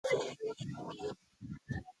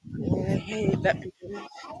hate that people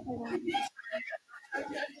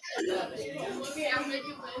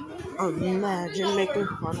imagine making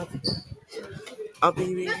fun of a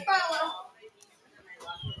baby.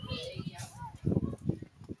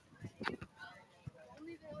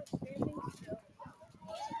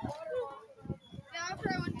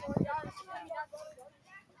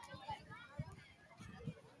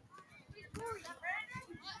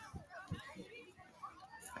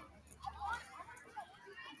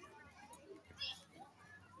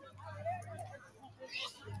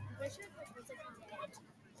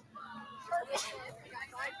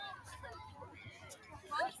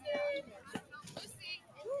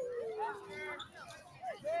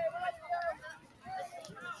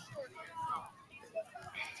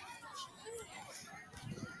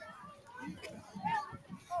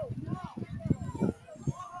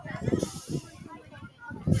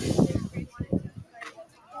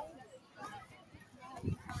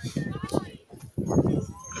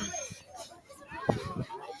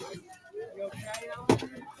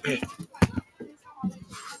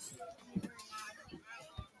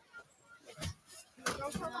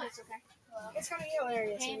 It's gonna be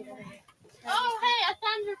hilarious. Oh, hey, I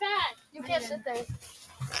found your bag. You can't sit there.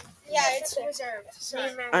 Yeah, it's reserved.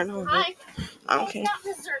 Sorry. I know. Hi. I don't care. It's not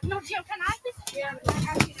reserved. No, Gio, can I sit? Yeah,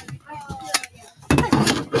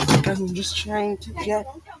 I'm just trying to get.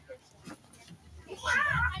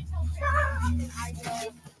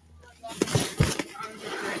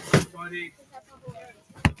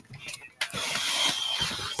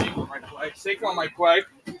 Saquon might play.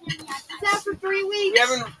 It's out for 3 weeks. We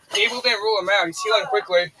haven't able to rule him out. He's healing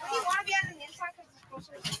quickly. You want to be on the inside because it's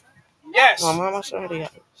closer? Yes. My mama's already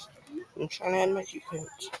out. I'm trying to add my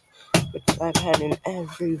coupons, which I've had in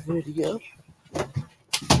every video,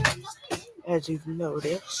 as you've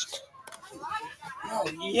noticed. Oh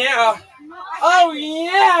yeah. Oh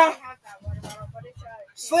yeah.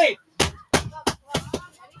 Sleep.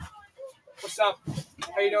 What's up?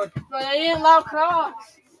 How you doing? But I didn't allow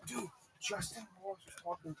Crocs. Dude, Justin Morris was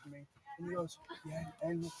talking to me, and he goes, yeah,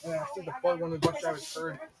 and after the one of the bus drivers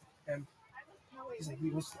heard him, he's like, he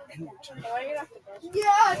was the N-word to me.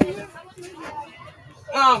 Yeah, dude.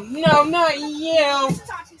 Oh, no, not you.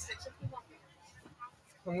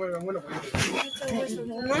 I'm gonna wait. Okay.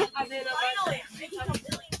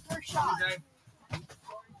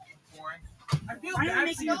 Boring. I feel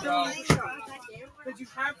bad for you, though. Did you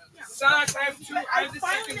have socks? I have the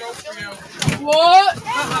second note for you. What?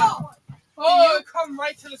 You come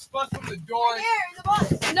right to this bus from the door. Here, in the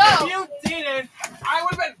bus. If No. you didn't, I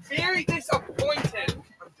would have been very disappointed.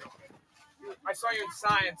 I saw you in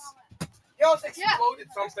science. You almost exploded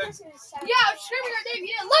something. Yeah, I'm screaming your name.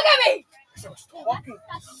 You didn't look at me. I was talking to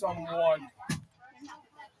someone.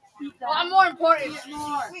 Well, I'm more important.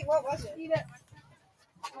 Wait, what was it?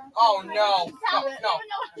 Oh, no. No.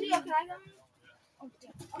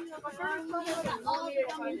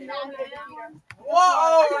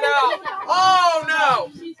 Whoa, no. Oh,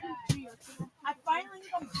 no. I finally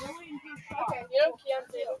got Billy into your shop. Okay, you know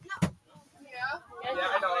Keontae. Yeah, I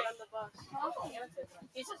know. On the bus.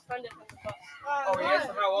 He's suspended from the bus. Oh, yes,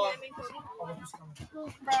 for how long? Oh, who's coming?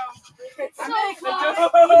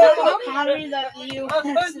 How do that you?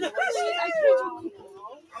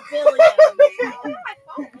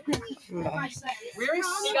 Where is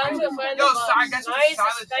He got to the front of the Yo, bus. sorry, guys, Now he's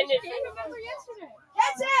silence. suspended from the bus.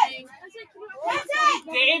 That's it. That's it.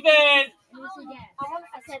 David!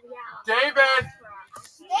 David! David.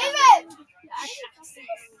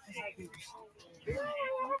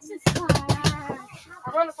 I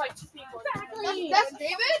want to fight 2 people. That's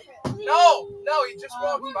David. No, he just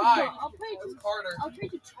walked by. I'll trade It's you. Carter. I'll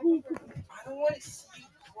trade you 2. I don't want to see you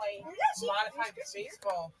play modified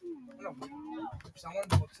baseball. Someone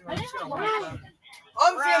books him. I'm just gonna watch them.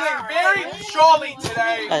 I'm feeling very jolly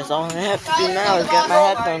today. Guys, all I have to do now is get my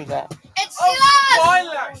headphones out. It's Oh, Silas.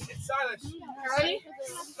 Silas! It's Silas. You ready?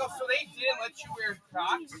 So they didn't let you wear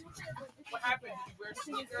Crocs? What happened? Did you wear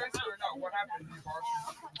sneakers or no? What happened? Did you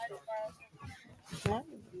borrow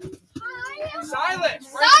Silas!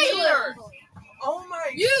 Right here! Oh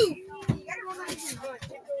my! You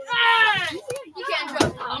can't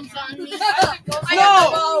drop bombs on me. I No! got the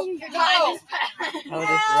ball. Your time No! is past. I would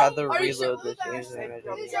just rather Are you reload sure? this game than I do.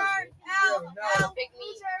 Loser. Out. Out. Pick me.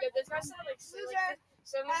 Yeah, this guy sounded like Loser.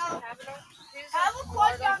 someone should have it on. Have a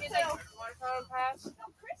quad down He's too. like watermelon pass.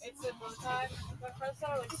 It's a bow tie. My friend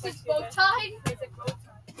sounded like It's sexy. bow tie. It's a bow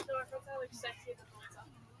tie. So my friend sounded like sexy as a bow tie.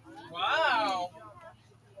 Wow!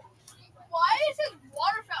 Why is his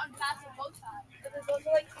water fountain past a bow tie? Because those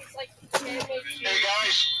are like these like handmade shoes. Hey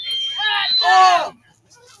guys, Oh!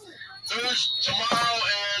 tomorrow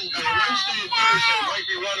and Wednesday and Thursday might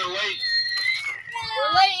be running late.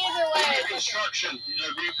 We're late either way. Construction,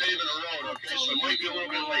 repaving a road, okay? So it might be a little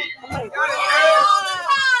bit late.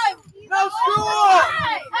 No school!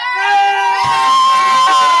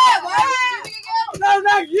 No,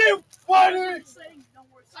 not you, buddy!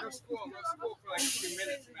 No school for like 2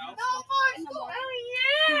 minutes now. No more school. Oh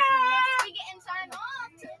yeah. We getting time off.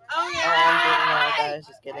 Oh, I'm getting all guys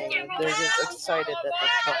just getting. They're just excited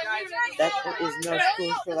that there is no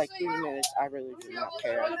school for like 3 minutes. I really do not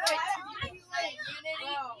care.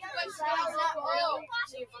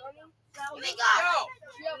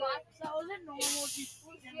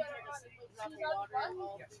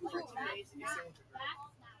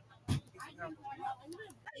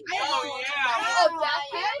 Oh yeah! Oh, that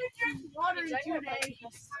water in 2 days.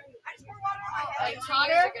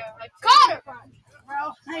 Cotter? Cotter!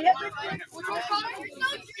 Which one, Cotter?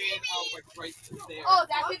 Oh,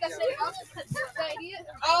 that kid that said the idea?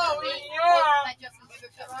 Oh yeah!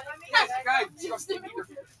 Yes, guys, Justin Bieber.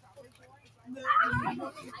 No,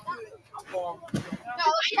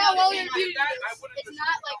 like how well you're doing. It's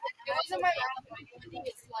not like it wasn't my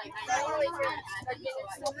it's like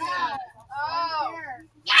oh.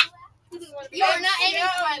 You're not aiming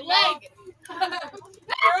for my leg.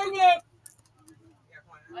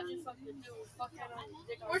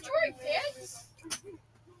 Weren't you wearing pants?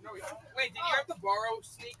 No, wait, did you have to borrow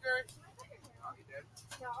sneakers? No, you did.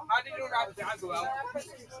 How did you not down below?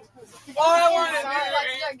 All I wanted to do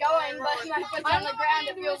Let's start going, but my foot's on the ground.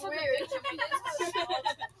 It feels weird.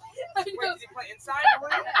 Wait, did you play inside?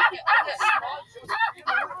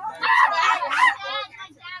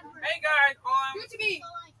 Hey guys, Give it to me.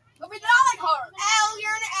 But we not like her. L,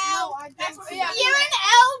 you're an L. That's what, yeah. You're an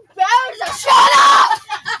L, Bowser. Shut up!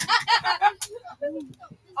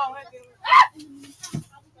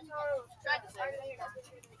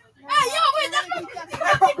 Hey, yo, wait, that's my...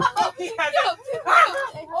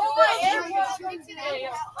 Oh, my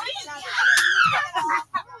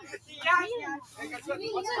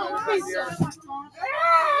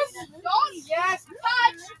Yes,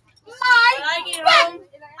 touch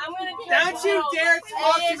don't you dare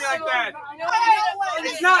talk to me like that!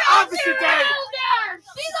 It's not opposite day!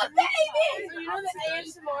 She's a baby! You know the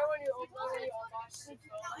ASMR when you open it?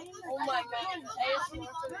 Oh my god.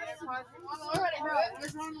 ASMR for the AirPods.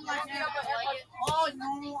 Oh,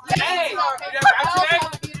 Hey!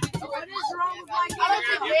 what is wrong with my game? I don't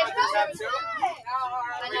think Dave does that too.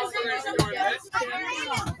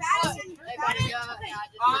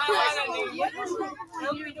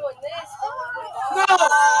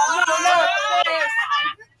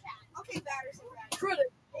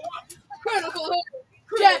 Critical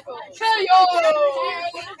hit. KO.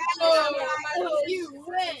 You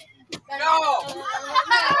win. No!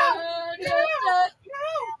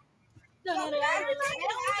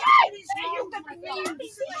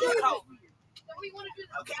 Wait,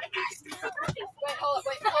 hold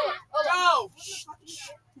up. No!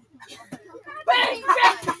 Bang,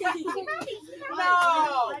 bang! No!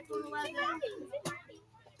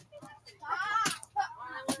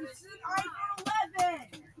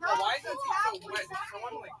 Why is it so wet? Did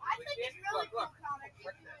someone like lick it? Look.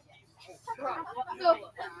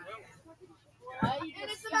 Why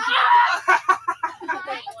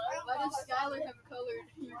does Skylar have colored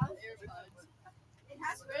AirPods? It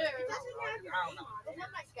has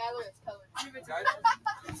Skylar is colored.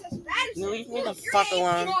 Leave me the fuck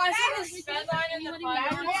alone. I saw this red line in the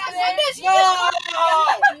fire.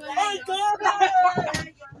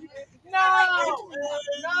 No!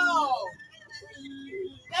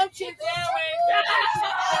 Don't you do it!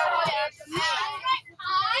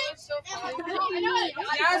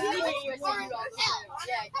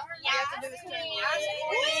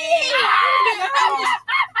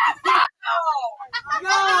 What? No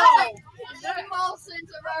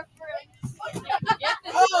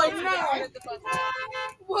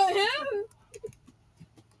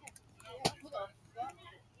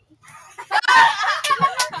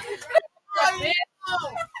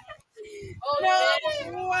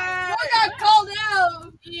way! What got called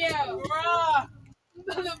out? Yeah. Bruh!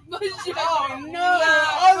 The bush. Oh no!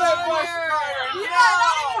 Other bush cutter! No!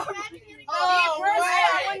 Oh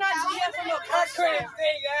man! I couldn't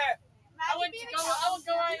say that. I would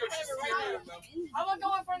go right in front of it right now. I would go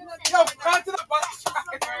in front of the No, come to the bus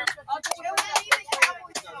driver.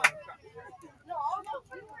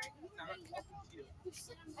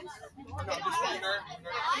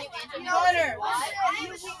 Connor.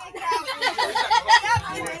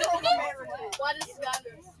 Why does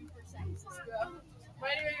Skylar super sexist, bro?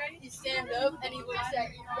 Ready? He stand up and he looks at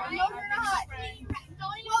you. No, you're not.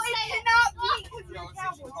 Well, it cannot be.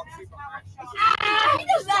 He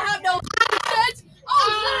does not have no sense.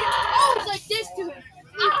 Oh, it's like this to him.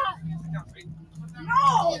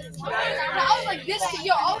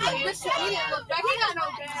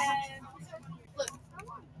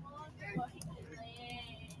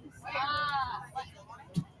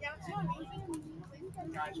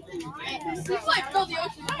 He's like Phil the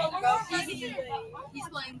Ocean, bro. He's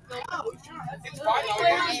playing Phil the Ocean. It's fine.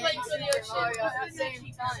 He's playing Phil the Ocean at the same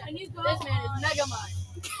time. This man is Megamind.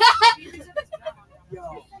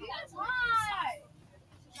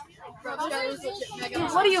 Bro, this guy is legit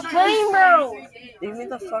Megamind. What are you playing, bro? Leave me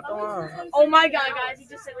the fuck alone. Oh my god, guys, he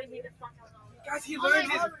just said leave me the fuck alone. Guys, he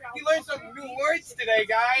learned some new words today,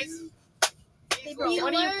 guys. Bro,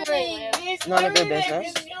 what are you playing, man? He's None of your learning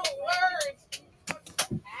business. his new words.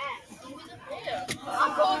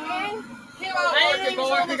 I'm going. I didn't even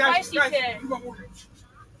know the price he said.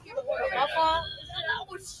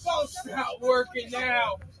 So stop working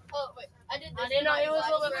now. Oh, wait. I didn't know it was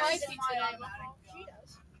a little bit feisty today. No,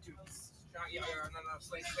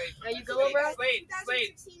 Slade. Are you going, bro?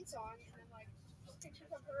 Slade.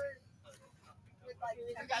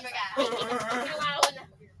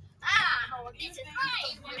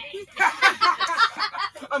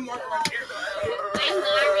 I'm marking my camera.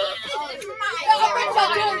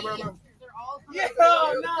 Yeah, no.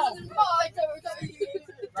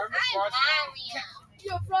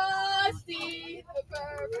 You're Frosty.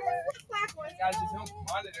 Guys, there's no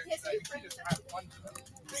monitor. So you can just have one.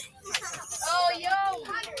 Oh, yo.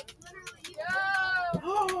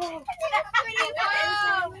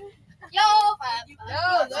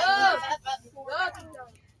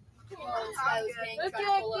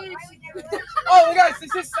 Oh, guys,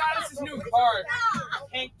 this is Silas's new car.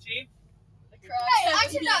 Hank G. Hey,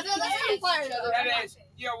 actually, no, that's not fire though. That is.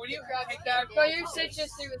 Yo, would you take that? Bro, your search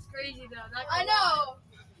history was crazy, though. Not I gonna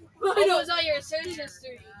lie. know. It was all your search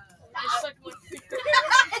history. I suck my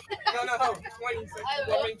No. 20 seconds.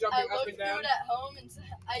 Woman jumping up and down. At home and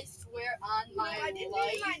I swear on my life,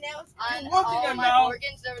 on Look at all them my now.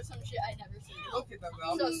 organs, there was some shit I never seen. Look at them,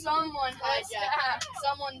 though. So someone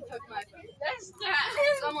took my phone. That's that.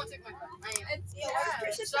 Someone took my phone. I am.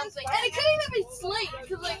 Something. And And it couldn't even be Slate,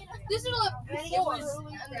 because like this is like before.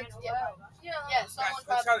 Yeah, someone Guys,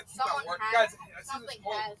 let's try to keep someone that work. has Guys, I see something this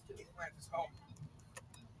hole. has to. Plant this hole.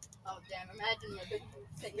 Oh damn! Imagine the big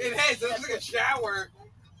thing. It is. It looks like a shower.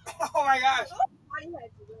 Oh my gosh. What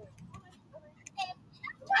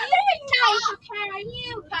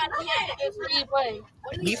are you playing?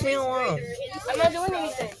 Leave me alone. I'm not doing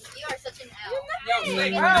anything. You are such an L. Yo,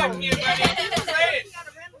 Slade, come out here, buddy. Slade.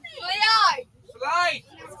 Slide.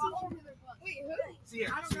 See here.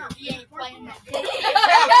 He ain't playing that.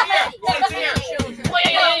 It's here.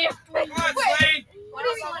 Come on, Slade. What is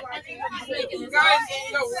he making this? Guys,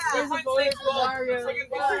 we're playing Slade's ball. Second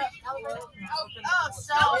ball.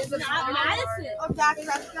 Oh, Dak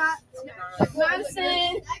Prescott.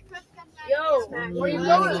 Madison. Yo, where you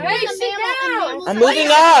going? Hey, sit down. I'm moving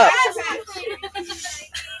up.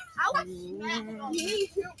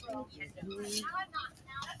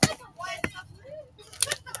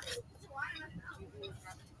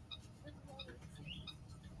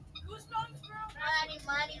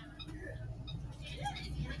 Money.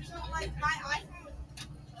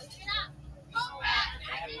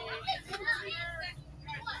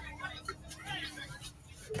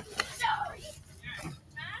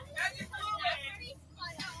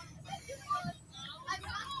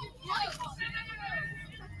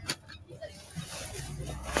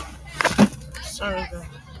 Sorry, guys.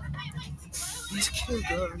 These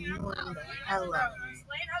kids are annoying the hell out of me.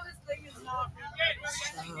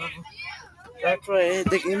 So, that's why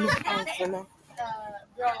the game is on for now.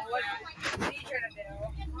 Bro, what are you trying to do?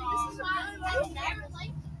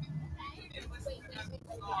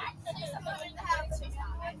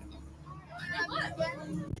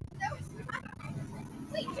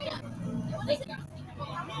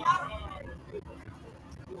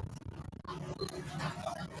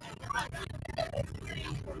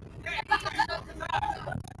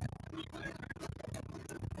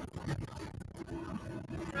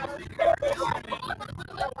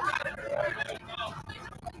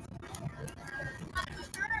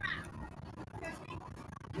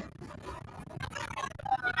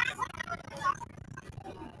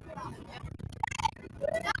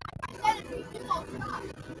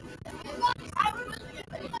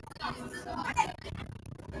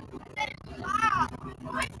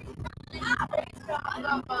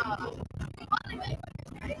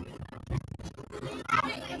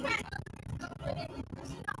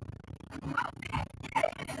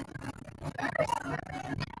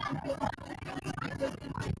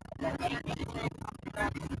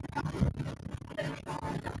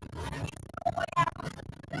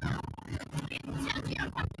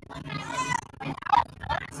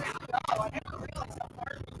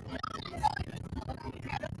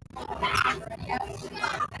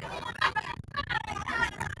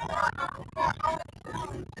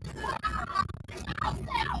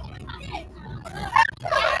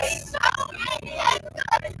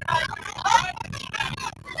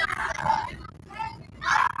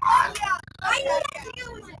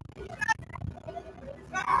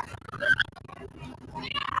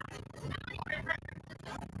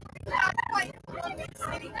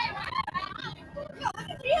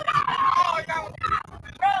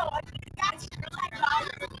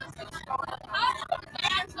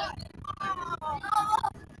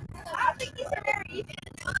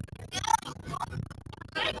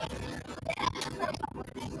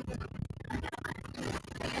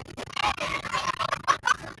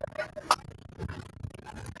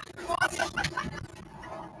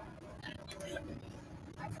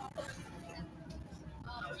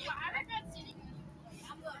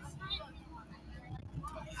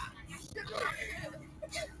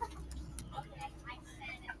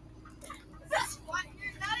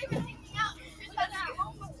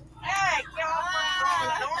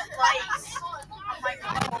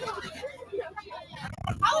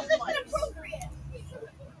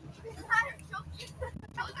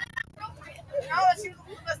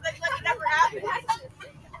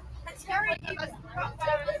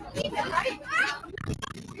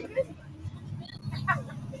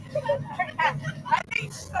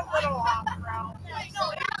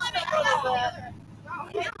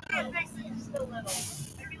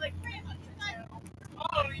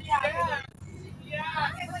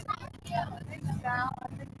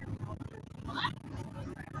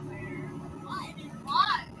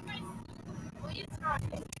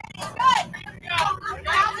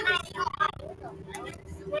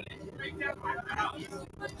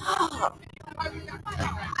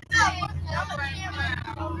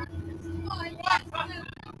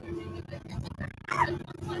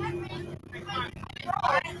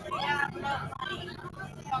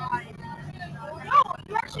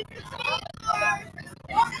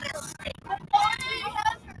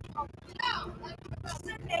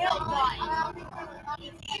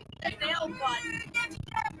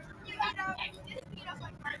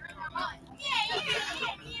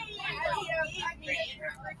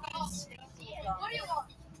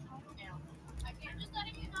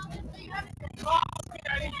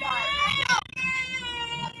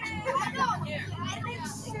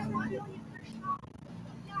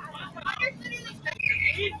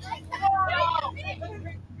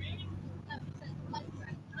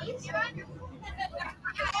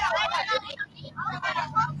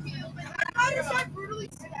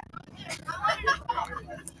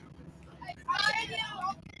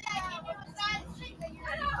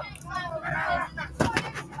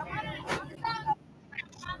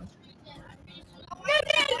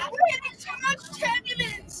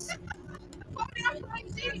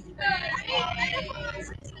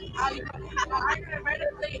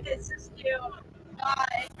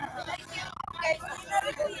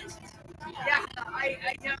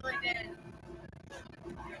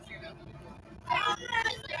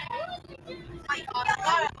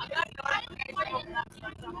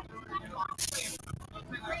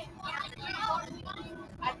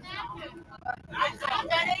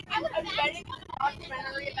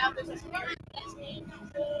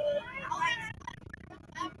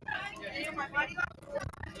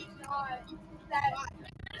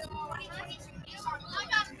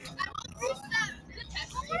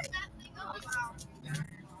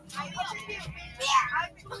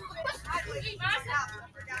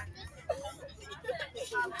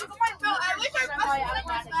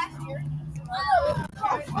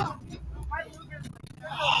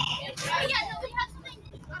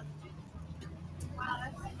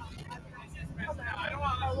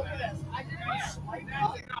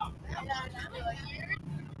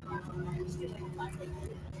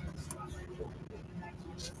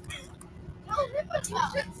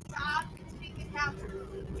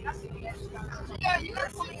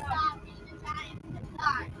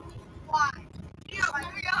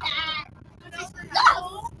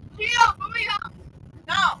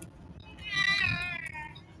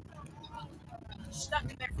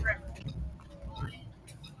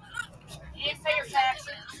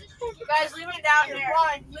 Guys, leave him down there.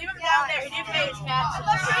 Leave him down there. He didn't pay his taxes.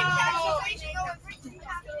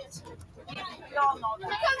 We all know that.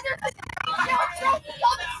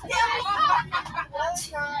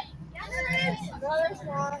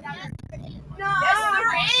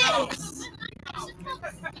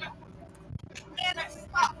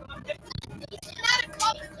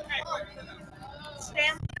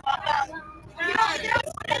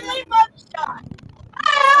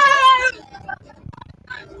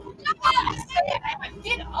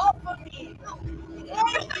 Get off of me!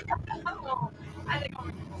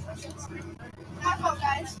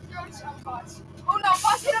 Guys. Oh no,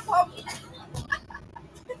 pass it up.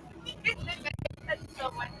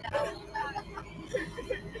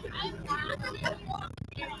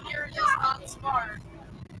 You're just not smart.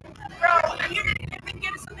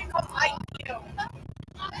 get something called IQ.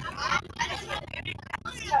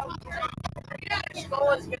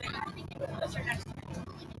 School is good. That's your next.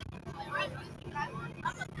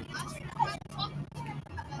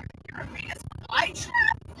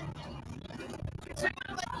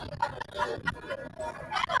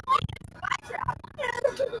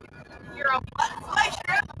 You're a what?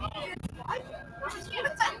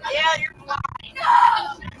 Yeah, you're blind.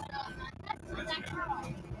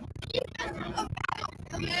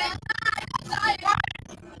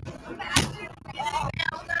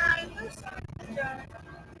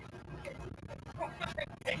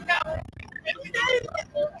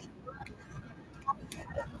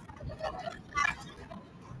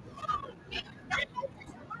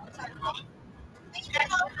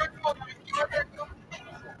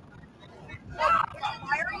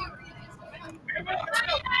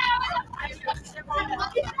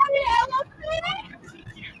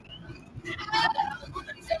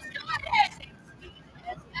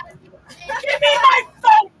 Give me my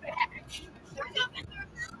phone back.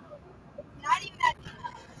 Not even that.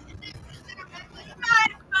 My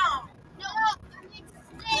phone.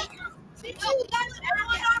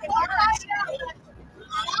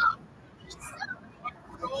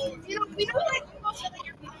 You know, we don't like most of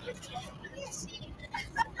your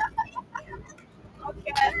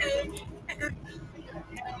Okay.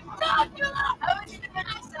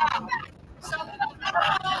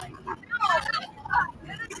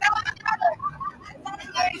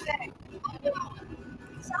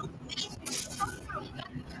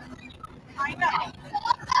 I know.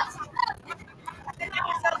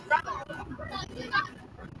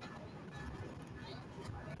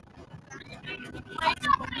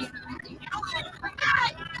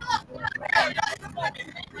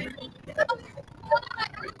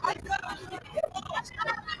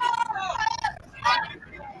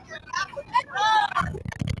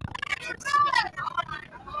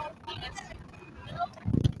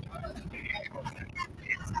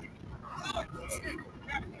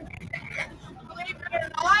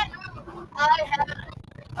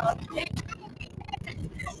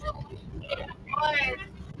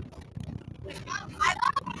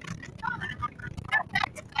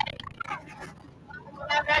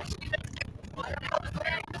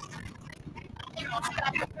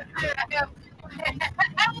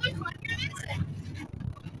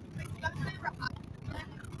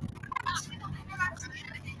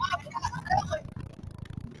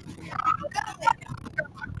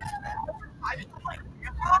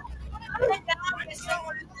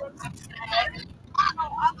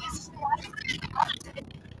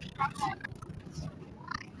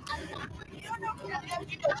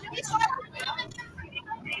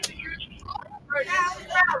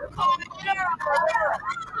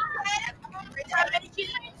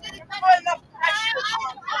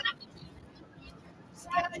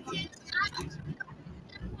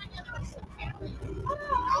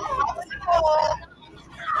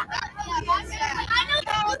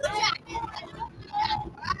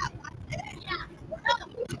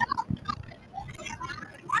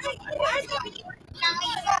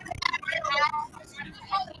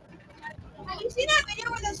 Have you seen that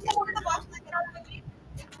video where those people in the box like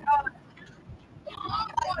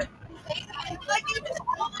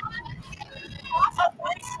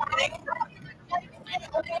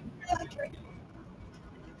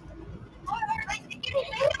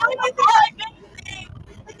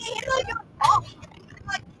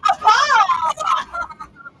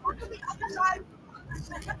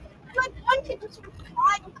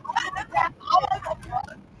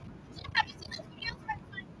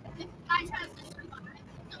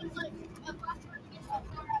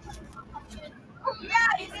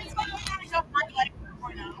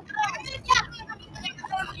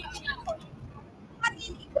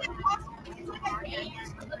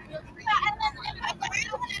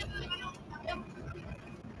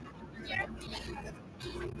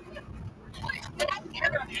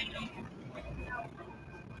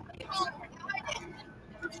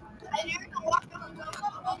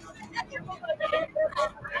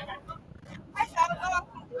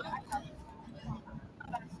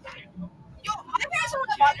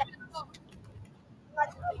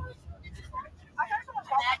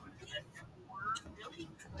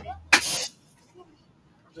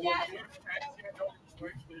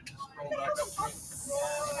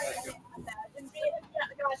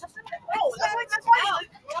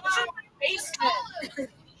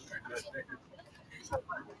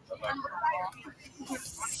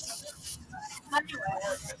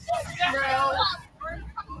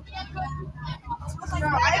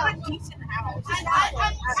I have a decent house.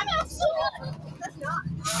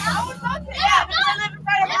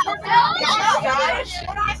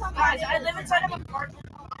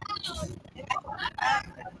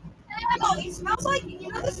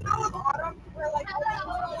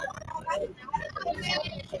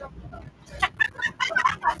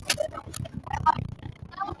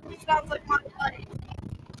 sounds like my play.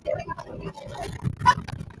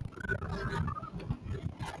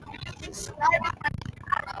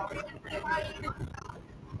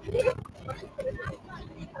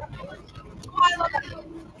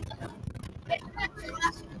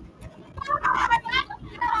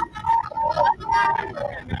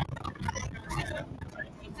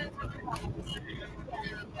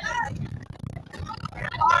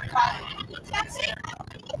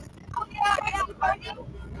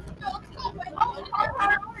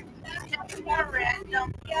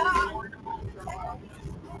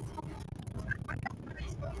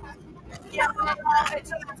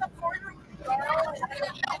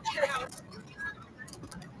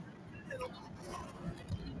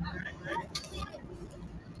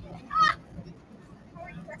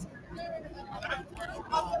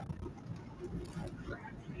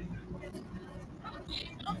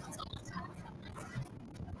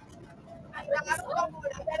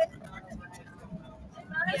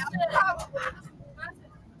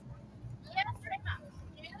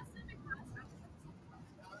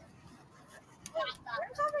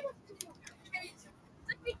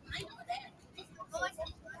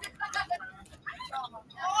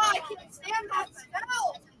 Oh, I can't stand that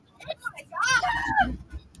smell. Oh my god.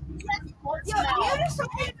 Yo, do you just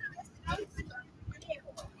something?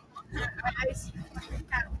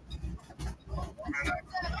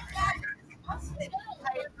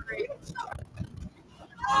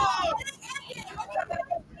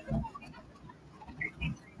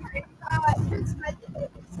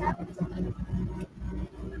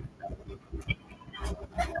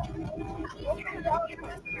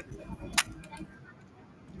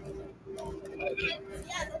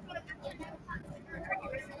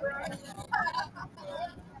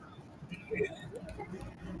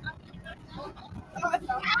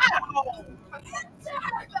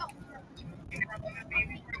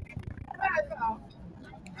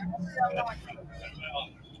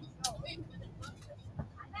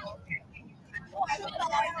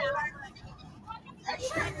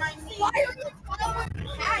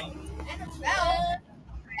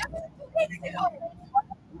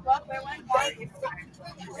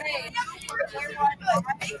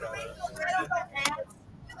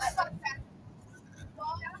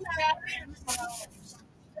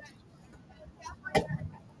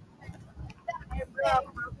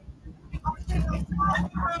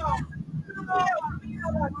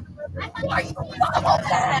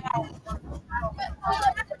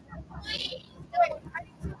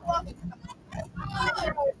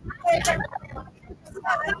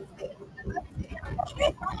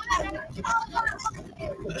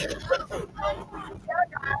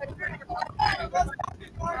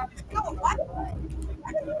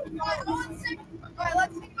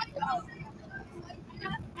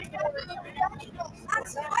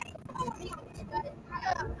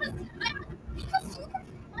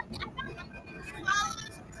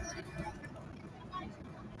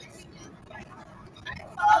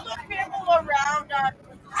 All the people around us.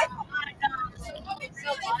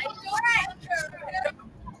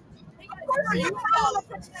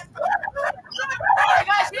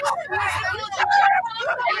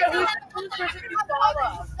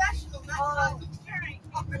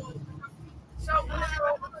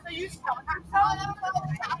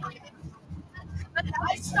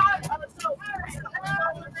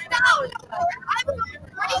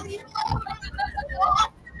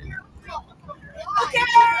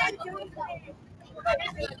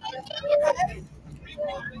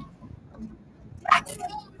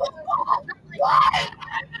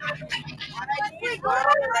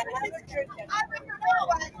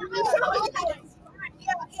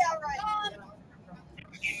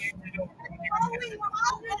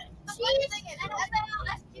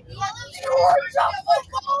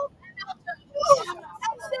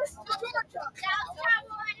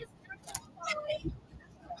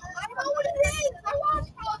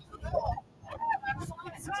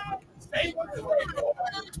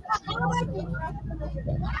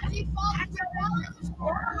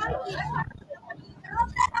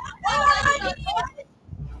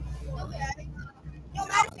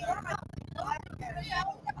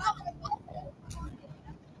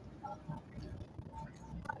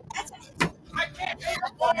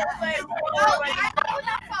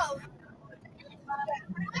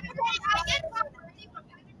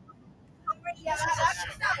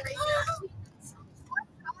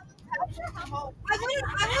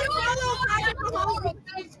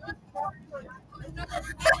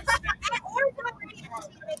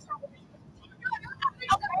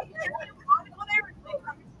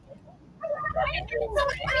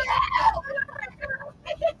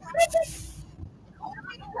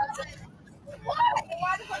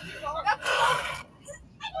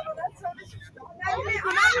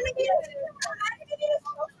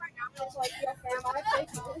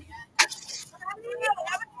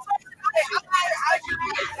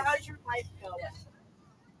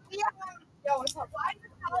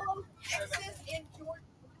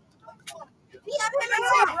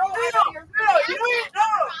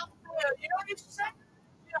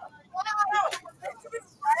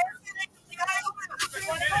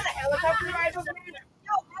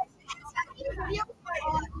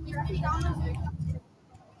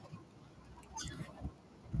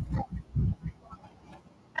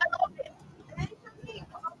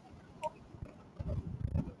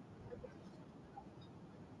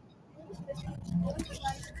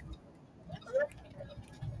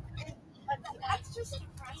 That's just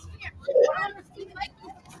depressing.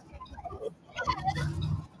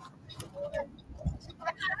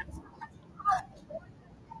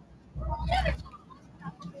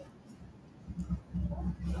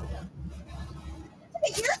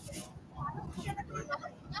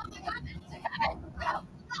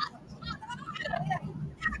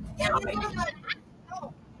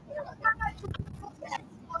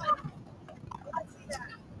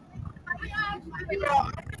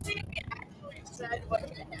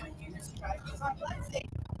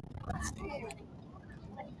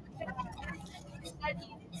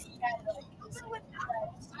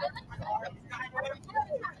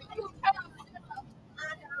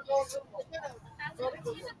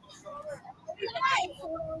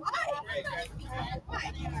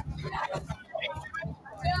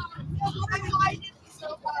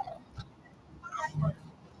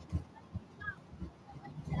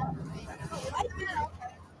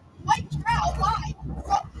 White trout, why?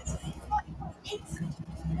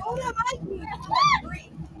 What am I doing?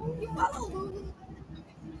 You follow Lulu.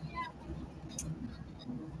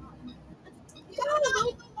 You follow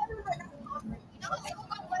Lulu.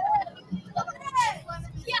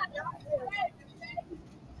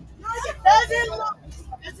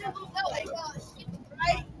 Doesn't look like us,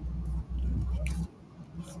 right?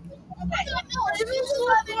 Okay.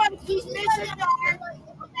 He's missing an arm.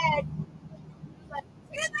 Okay.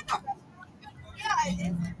 Yeah,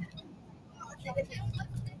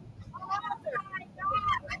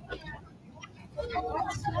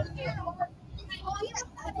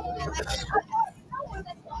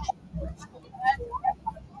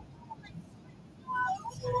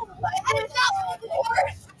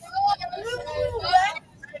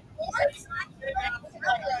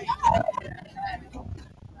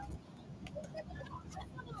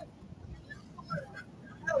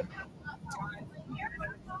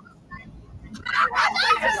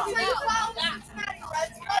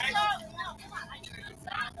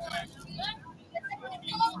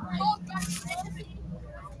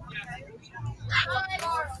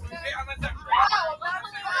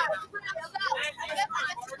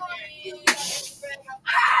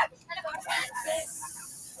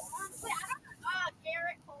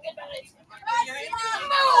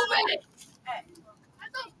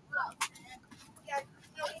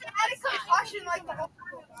 like the whole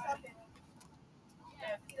stuff in.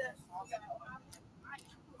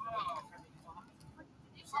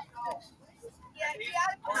 Yeah, he had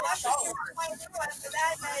a concussion after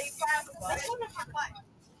that, and he found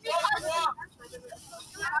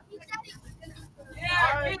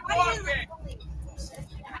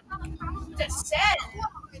just said.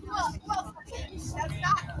 Well, that's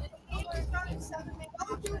not. What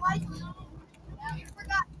would you like? You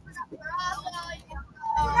forgot.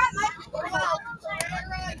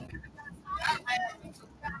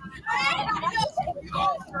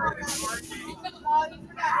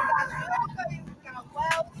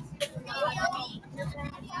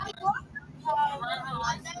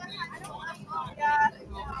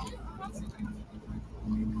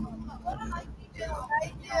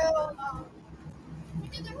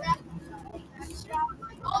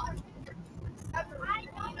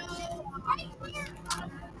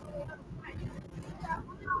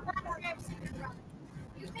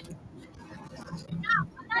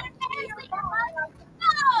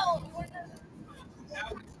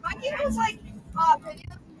 My kid was like,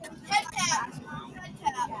 head tap.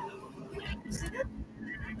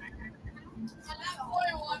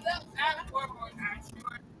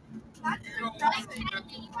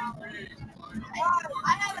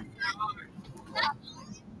 I have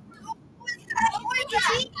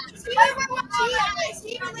Is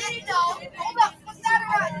he related to? Hold up, what's that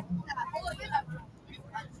around?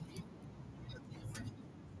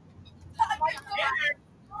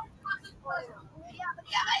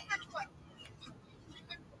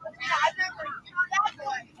 I've never that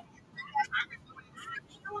boy.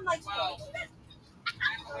 No one likes boys.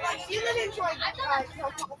 Like, you live in Troy.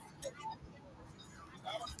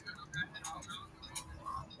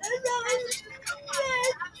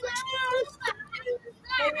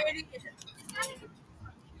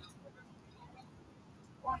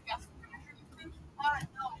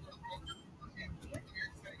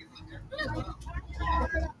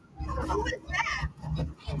 Who is that?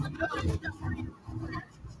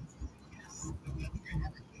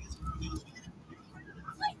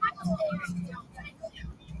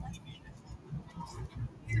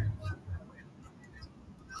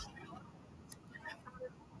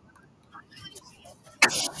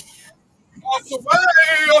 Off the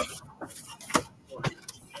way!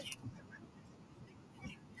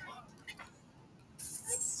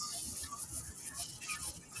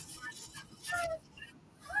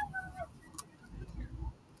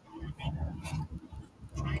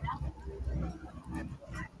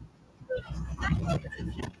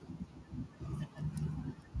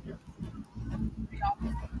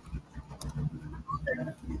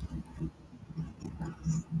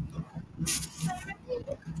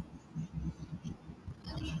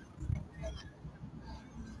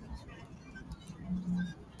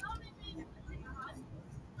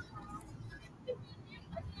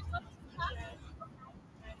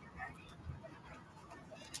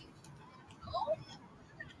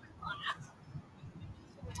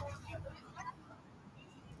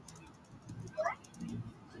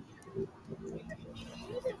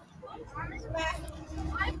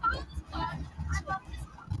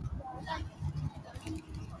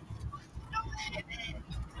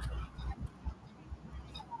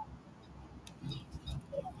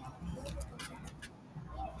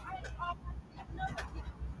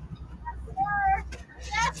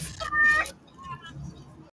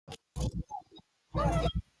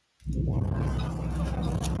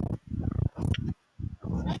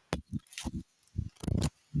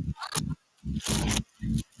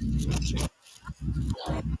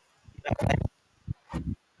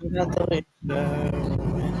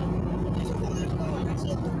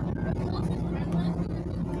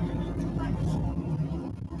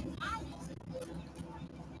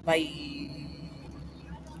 Bye.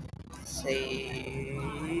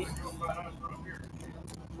 Say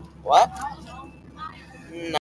what? No.